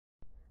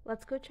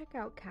Let's go check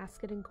out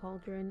Casket and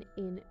Cauldron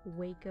in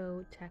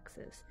Waco,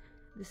 Texas.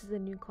 This is a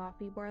new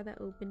coffee bar that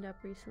opened up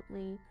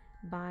recently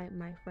by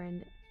my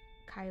friend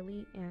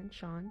Kylie and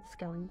Sean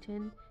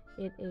Skellington.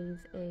 It is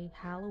a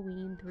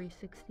Halloween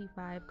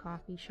 365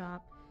 coffee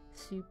shop.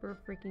 Super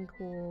freaking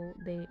cool.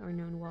 They are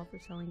known well for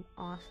selling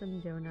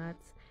awesome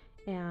donuts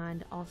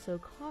and also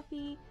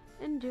coffee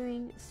and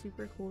doing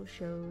super cool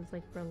shows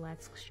like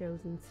burlesque shows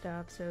and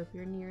stuff. So if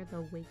you're near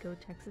the Waco,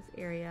 Texas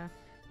area,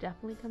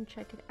 definitely come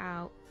check it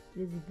out.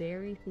 It is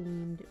very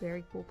themed,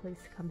 very cool place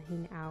to come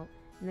hang out.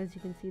 And as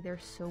you can see,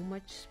 there's so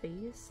much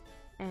space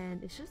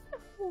and it's just a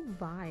whole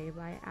vibe.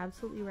 I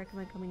absolutely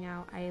recommend coming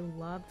out. I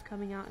loved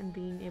coming out and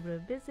being able to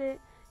visit.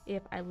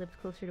 If I lived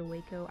closer to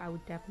Waco, I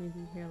would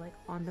definitely be here like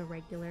on the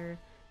regular,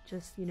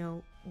 just, you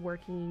know,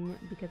 working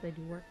because I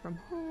do work from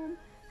home,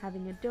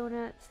 having a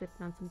donut,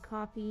 sipping on some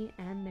coffee,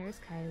 and there's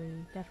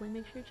Kylie. Definitely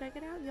make sure to check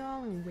it out,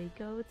 y'all, in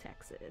Waco,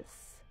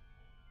 Texas.